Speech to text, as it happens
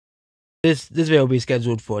This video will be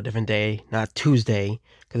scheduled for a different day, not Tuesday,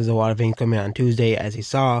 because there's a lot of things coming out on Tuesday, as you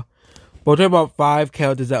saw. But we'll talk about 5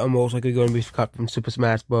 characters that are most likely going to be cut from Super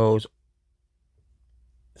Smash Bros.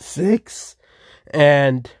 6.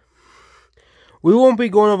 And we won't be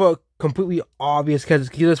going over completely obvious characters,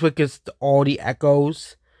 because this gets all the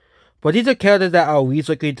echoes. But these are characters that are least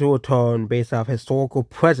likely to return based off historical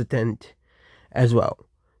precedent as well.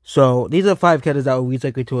 So these are 5 characters that are least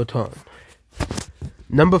likely to return.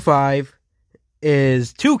 Number 5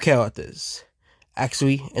 is 2 characters,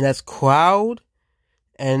 actually, and that's Cloud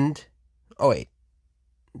and... oh wait,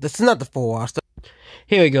 this is not the full roster.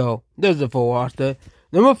 Here we go, there's the full roster.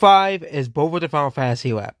 Number 5 is both of the Final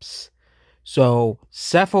Fantasy reps. So,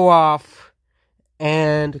 Sephiroth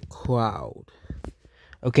and Cloud.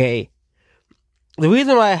 Okay, the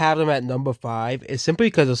reason why I have them at number 5 is simply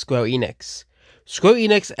because of Square Enix. Square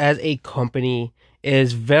Enix as a company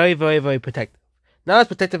is very, very, very protective. Not as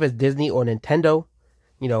protective as Disney or Nintendo.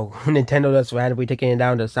 You know, Nintendo that's randomly taking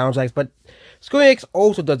down the soundtracks, but Square Enix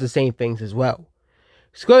also does the same things as well.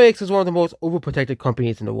 Square Enix is one of the most overprotected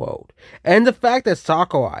companies in the world. And the fact that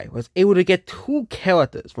Sakurai was able to get 2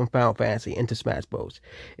 characters from Final Fantasy into Smash Bros.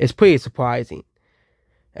 Is pretty surprising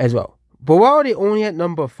as well. But we're already only at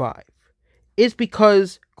number 5. It's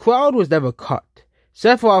because Cloud was never cut.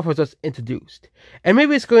 Sephiroth was just introduced. And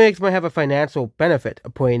maybe Square Enix might have a financial benefit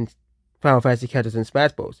of putting Final Fantasy characters in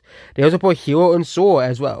Smash Bros. They also put Hero and Sora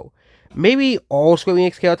as well. Maybe all Square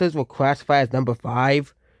Enix characters will classify as number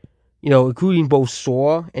 5, you know, including both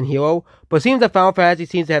Sora and Hero. But it seems that Final Fantasy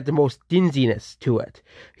seems to have the most stinginess to it,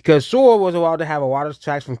 because Sora was allowed to have a lot of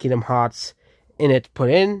tracks from Kingdom Hearts in it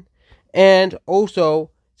put in, and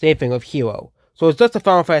also same thing with Hero. So it's just the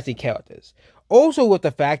Final Fantasy characters. Also, with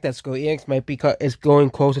the fact that Square Enix is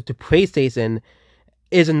going closer to PlayStation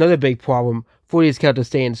is another big problem for these characters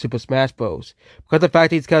staying in Super Smash Bros. Because the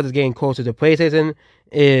fact these characters getting closer to PlayStation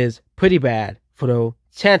is pretty bad for the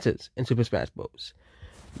chances in Super Smash Bros.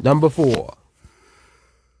 Number 4.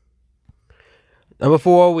 Number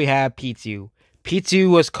 4, we have Pichu. Pichu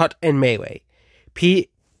was cut in Melee.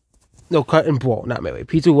 Cut in Brawl, not Melee.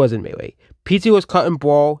 Pichu was in Melee. Pichu was cut in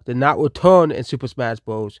Brawl, did not return in Super Smash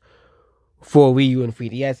Bros. For Wii U and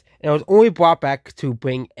 3DS, and it was only brought back to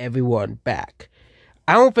bring everyone back.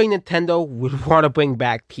 I don't think Nintendo would want to bring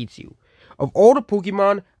back Pichu. Of all the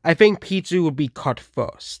Pokemon, I think Pichu would be cut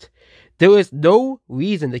first. There is no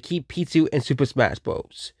reason to keep Pichu in Super Smash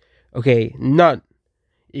Bros. Okay, none.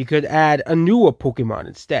 You could add a newer Pokemon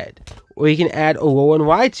instead. Or you can add Alolan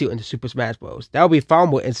Raichu into Super Smash Bros. That would be far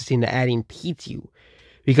more interesting than adding Pichu.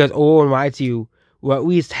 Because Alolan Raichu will at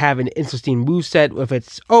least have an interesting moveset with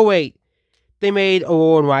its... oh wait, they made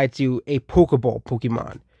Alolan Raichu a Pokeball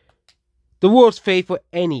Pokemon. The world's fate for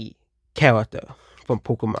any character from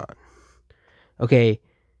Pokemon. Okay?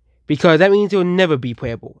 Because that means it will never be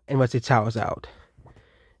playable unless it towers out.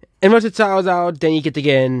 And once it towers out, then you get to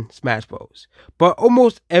get in Smash Bros. But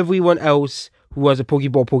almost everyone else who was a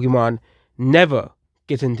Pokeball Pokemon never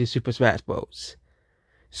gets into Super Smash Bros.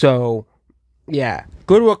 So, yeah.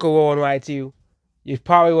 Good luck, Alolan Raichu. You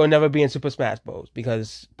probably will never be in Super Smash Bros.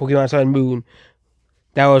 Because Pokemon Sun and Moon,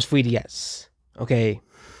 that was 3DS. Okay?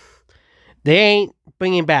 They ain't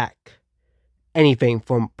bringing back anything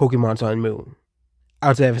from Pokemon Sun and Moon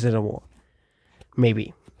outside of Sinnoh War.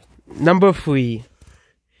 Maybe. Number 3,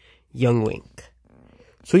 Young Link.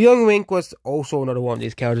 So Young Link was also another one of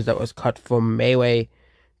these characters that was cut from Melee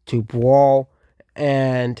to Brawl.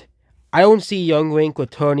 And I don't see Young Link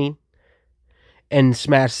returning in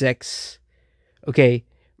Smash 6. Okay,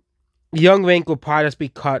 Young Link will probably just be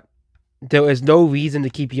cut. There is no reason to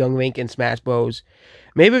keep Young Link in Smash Bros.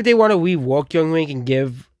 Maybe if they want to rework Young Link and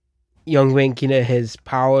give Young Link, you know, his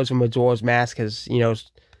powers from Majora's Mask, his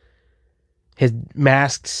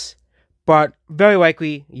masks. But very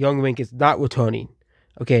likely, Young Link is not returning.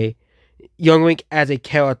 Okay, Young Link as a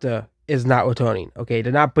character is not returning. Okay,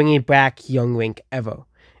 they're not bringing back Young Link ever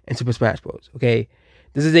in Super Smash Bros. Okay,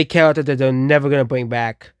 this is a character that they're never gonna bring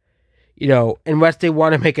back. You know, unless they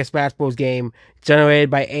want to make a Smash Bros. Game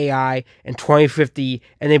generated by AI in 2050,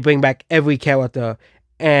 and they bring back every character,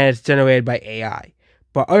 and it's generated by AI.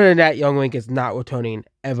 But other than that, Young Link is not returning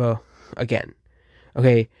ever again.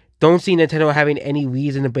 Okay, don't see Nintendo having any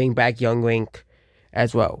reason to bring back Young Link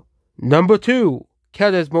as well. Number 2,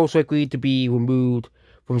 characters most likely to be removed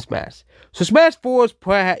from Smash. So Smash 4 is,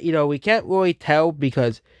 you know, we can't really tell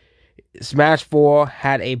because Smash 4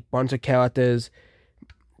 had a bunch of characters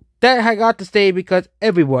that had got to stay because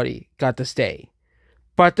everybody got to stay.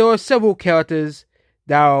 But there are several characters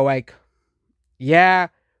that are like, yeah,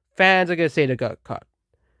 fans are going to say they got cut.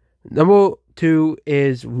 Number 2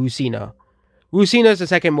 is Lucina. Lucina is the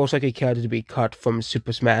second most likely character to be cut from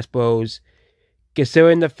Super Smash Bros.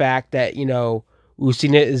 Considering the fact that,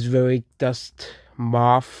 Lucina is very just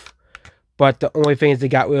Moth, but the only thing is they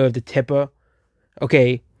got rid of the tipper.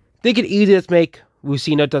 Okay, they could easily just make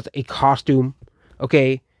Lucina just a costume.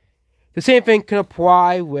 Okay, the same thing can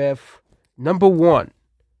apply with number one.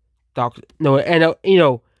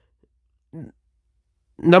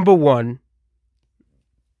 Number one.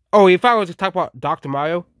 Oh, if I was to talk about Dr.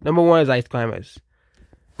 Mario, number one is Ice Climbers.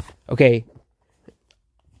 Okay.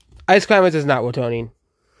 Ice Climbers is not returning.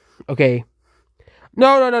 Okay.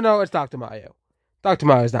 No, it's Dr. Mario. Dr.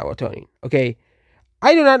 Mario is not returning. Okay.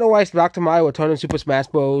 I do not know why Dr. Mario returned in Super Smash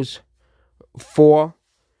Bros. 4.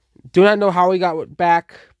 Do not know how he got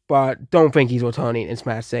back, but don't think he's returning in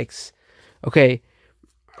Smash 6. Okay.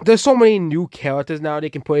 There's so many new characters now they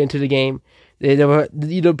can put into the game. They'll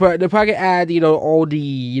probably add, all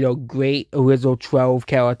the, great original 12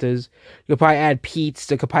 characters. You'll probably add Peach.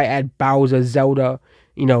 They could probably add Bowser, Zelda,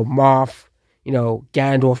 Moth,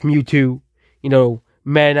 Ganondorf, Mewtwo,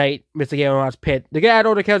 Meta Knight, Mr. Gameron's Pit. They can add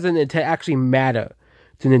all the characters that actually matter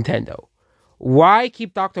to Nintendo. Why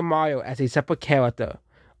keep Dr. Mario as a separate character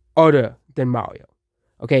other than Mario?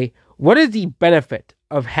 Okay, what is the benefit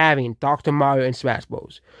of having Dr. Mario in Smash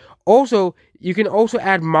Bros? Also, you can also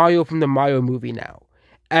add Mario from the Mario movie now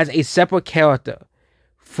as a separate character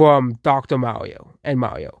from Dr. Mario and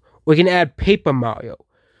Mario. We can add Paper Mario.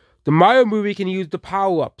 The Mario movie can use the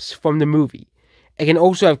power-ups from the movie. It can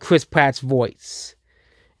also have Chris Pratt's voice.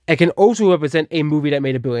 It can also represent a movie that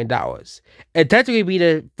made $1 billion. It technically be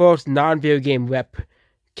the first non-video game rep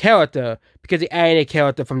character because they added a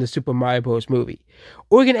character from the Super Mario Bros. Movie.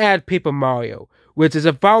 Or we can add Paper Mario, which is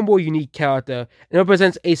a far more unique character and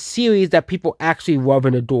represents a series that people actually love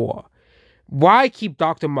and adore. Why keep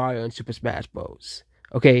Dr. Mario in Super Smash Bros?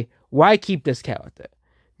 Okay, why keep this character?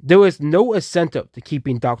 There is no incentive to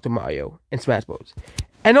keeping Dr. Mario in Smash Bros.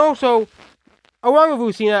 And also, along with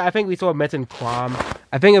Lucina, I think we sort of mentioned Chrom.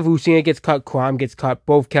 I think if Lucina gets cut, Chrom gets cut.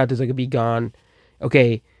 Both characters are going to be gone.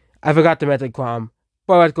 Okay, I forgot to mention Chrom.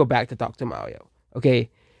 But let's go back to Dr. Mario. Okay,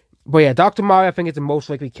 but yeah, Dr. Mario I think is the most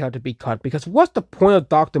likely character to be cut. Because what's the point of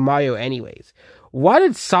Dr. Mario anyways? Why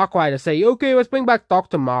did Sakurai say, okay, let's bring back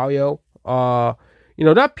Dr. Mario? Not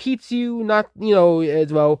Pichu, not,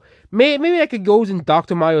 as well. Maybe that could go in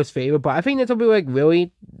Dr. Mario's favor. But I think that's something like,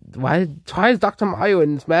 really? Why is Dr. Mario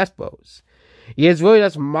in Smash Bros? He is really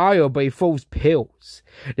just Mario, but he throws pills.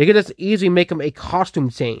 They could just easily make him a costume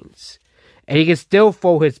change. And he can still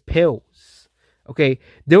throw his pills. Okay,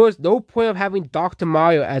 there was no point of having Dr.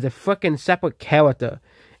 Mario as a freaking separate character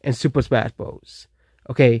in Super Smash Bros.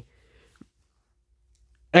 Okay,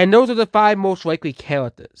 and those are the 5 most likely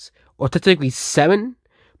characters, or technically 7,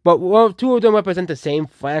 but 2 of them represent the same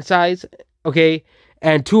franchise. Okay,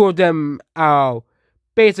 and 2 of them are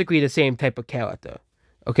basically the same type of character.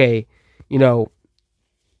 Okay,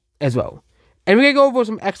 as well. And we're gonna go over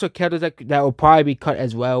some extra characters that will probably be cut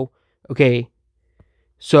as well. Okay,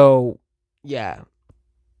 so. Yeah.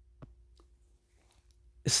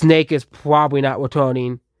 Snake is probably not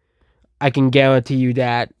returning. I can guarantee you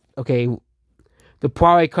that. Okay. They're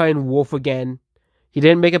probably cutting Wolf again. He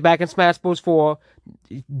didn't make it back in Smash Bros. 4.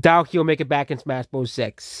 Doubt he'll make it back in Smash Bros.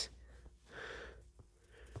 6.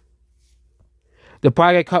 They're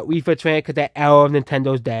probably gonna cut Wii Fit Trainer because that era of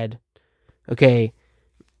Nintendo's dead. Okay.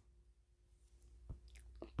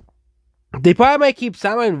 They probably might keep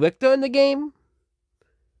Samus and Richter in the game.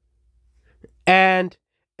 And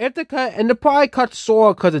if they probably cut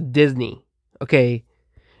Sora because of Disney, okay,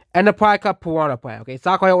 and they probably cut Piranha Plant, okay.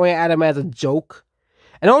 Sakurai only added him as a joke,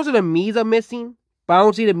 and also the Mii's are missing, but I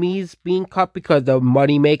don't see the Mii's being cut because they're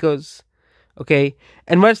money makers, okay.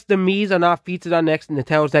 Unless the Mii's are not featured on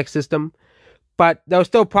Nintendo's next system, but they'll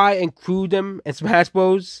still probably include them in Smash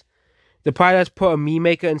Bros. They'll probably just put a Mii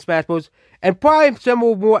maker in Smash Bros. And probably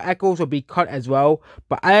several more Echoes will be cut as well.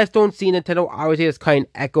 But I just don't see Nintendo obviously just cutting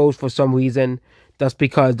Echoes for some reason. Just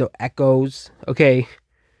because they're Echoes. Okay.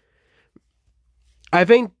 I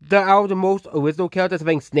think out of the most original characters, I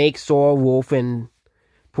think Snake, Sora, Wolf, and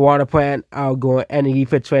Piranha Plant are going, and Wii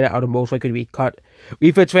Fit Trainer are the most likely to be cut.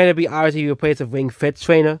 Wii Fit Trainer be obviously replaced with Ring Fit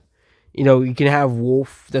Trainer. You can have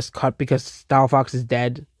Wolf just cut because Star Fox is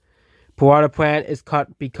dead. Piranha Plant is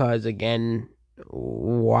cut because, again,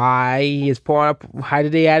 why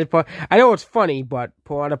did they add Piranha? I know it's funny, but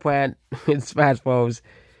Piranha Plant in Smash Bros.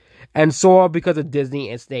 And Sora because of Disney,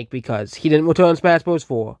 and Snake because he didn't return Smash Bros.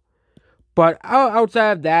 4. But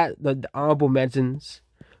outside of that, the honorable mentions,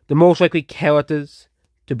 the most likely characters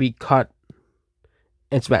to be cut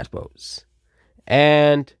in Smash Bros.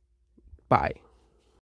 And bye.